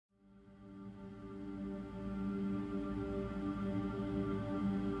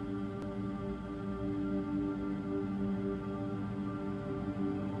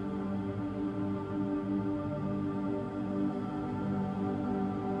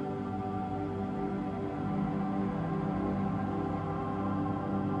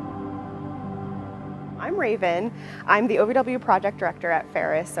I'm Raven. I'm the OVW project director at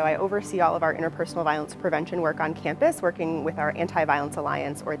Ferris, so I oversee all of our interpersonal violence prevention work on campus, working with our Anti-Violence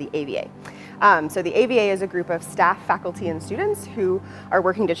Alliance, or the AVA. So the AVA is a group of staff, faculty, and students who are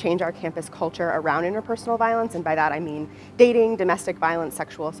working to change our campus culture around interpersonal violence, and by that I mean dating, domestic violence,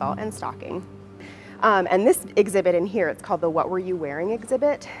 sexual assault, and stalking. And this exhibit in here, it's called the What Were You Wearing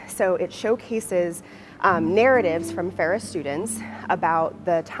exhibit. So it showcases narratives from Ferris students about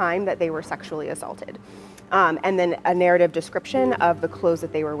the time that they were sexually assaulted. And then a narrative description of the clothes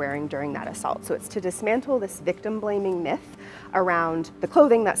that they were wearing during that assault. So it's to dismantle this victim-blaming myth around the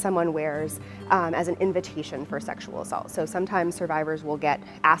clothing that someone wears as an invitation for sexual assault. So sometimes survivors will get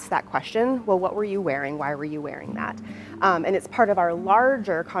asked that question, well, what were you wearing? Why were you wearing that? And it's part of our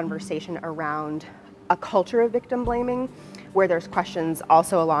larger conversation around a culture of victim blaming, where there's questions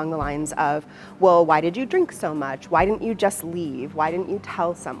also along the lines of, well, why did you drink so much? Why didn't you just leave? Why didn't you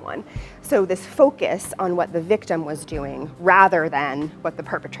tell someone? So this focus on what the victim was doing rather than what the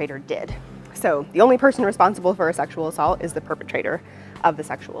perpetrator did. So the only person responsible for a sexual assault is the perpetrator of the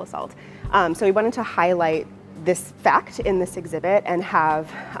sexual assault. So we wanted to highlight this fact in this exhibit and have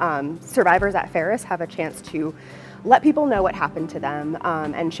survivors at Ferris have a chance to let people know what happened to them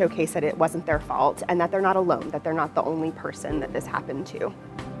and showcase that it wasn't their fault and that they're not alone, that they're not the only person that this happened to.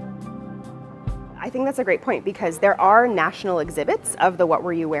 I think that's a great point because there are national exhibits of the What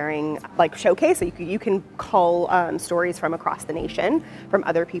Were You Wearing like showcase. So you can cull stories from across the nation from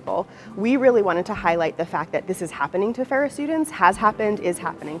other people. We really wanted to highlight the fact that this is happening to Ferris students, has happened, is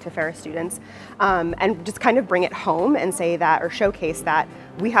happening to Ferris students, and just kind of bring it home and say that, or showcase that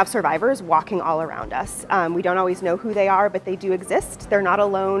we have survivors walking all around us. We don't always know who they are, but they do exist. They're not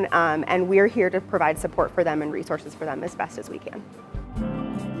alone, and we're here to provide support for them and resources for them as best as we can.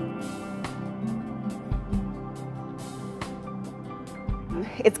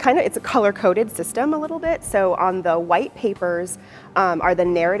 It's a color-coded system a little bit. So on the white papers are the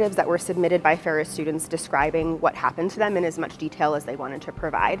narratives that were submitted by Ferris students describing what happened to them in as much detail as they wanted to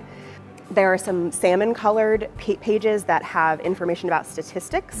provide. There are some salmon-colored pages that have information about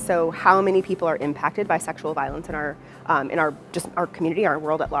statistics, so how many people are impacted by sexual violence in our community, our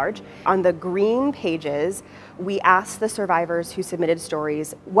world at large. On the green pages, we asked the survivors who submitted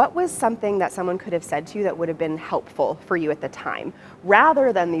stories, what was something that someone could have said to you that would have been helpful for you at the time?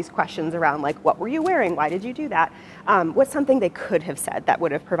 Rather than these questions around like, what were you wearing? Why did you do that? What's something they could have said that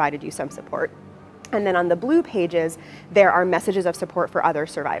would have provided you some support? And then on the blue pages, there are messages of support for other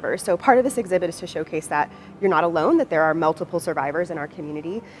survivors. So part of this exhibit is to showcase that you're not alone, that there are multiple survivors in our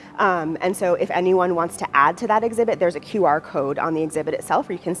community. And so if anyone wants to add to that exhibit, there's a QR code on the exhibit itself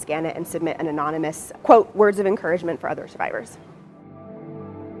where you can scan it and submit an anonymous, quote, words of encouragement for other survivors.